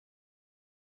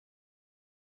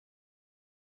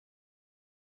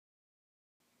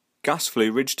Gas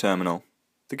Flue Ridge Terminal.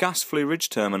 The Gas Flue Ridge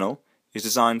Terminal is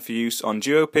designed for use on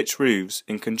duo-pitch roofs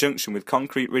in conjunction with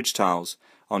concrete ridge tiles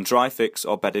on dry fix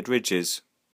or bedded ridges.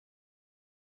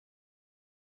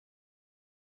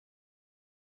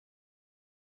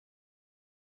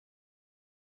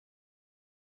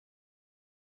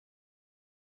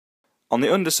 On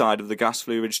the underside of the Gas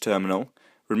Flue Ridge Terminal,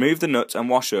 remove the nut and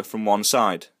washer from one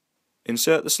side.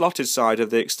 Insert the slotted side of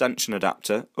the extension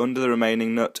adapter under the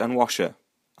remaining nut and washer,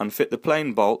 and fit the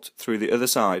plain bolt through the other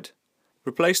side.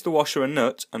 Replace the washer and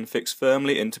nut and fix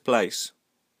firmly into place.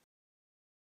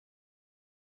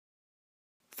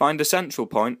 Find a central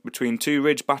point between two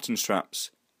ridge batten straps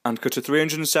and cut a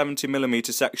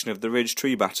 370mm section of the ridge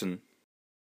tree batten.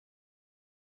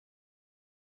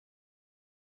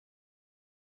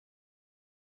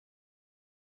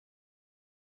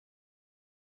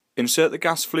 Insert the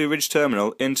Gas Flue Ridge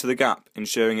Terminal into the gap,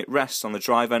 ensuring it rests on the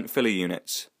dry vent filler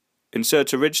units.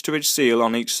 Insert a ridge-to-ridge seal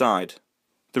on each side.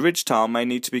 The ridge tile may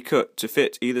need to be cut to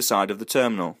fit either side of the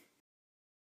terminal.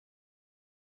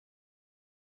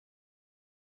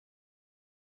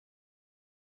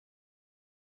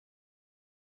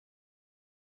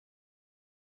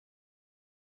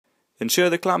 Ensure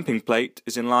the clamping plate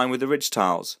is in line with the ridge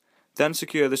tiles, then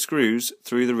secure the screws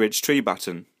through the ridge tree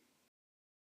batten.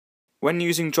 When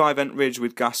using dry vent ridge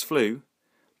with gas flue,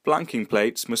 blanking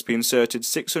plates must be inserted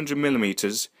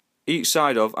 600mm each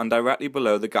side of and directly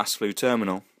below the gas flue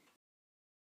terminal.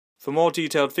 For more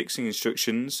detailed fixing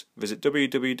instructions, visit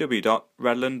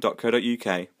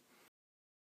www.redland.co.uk.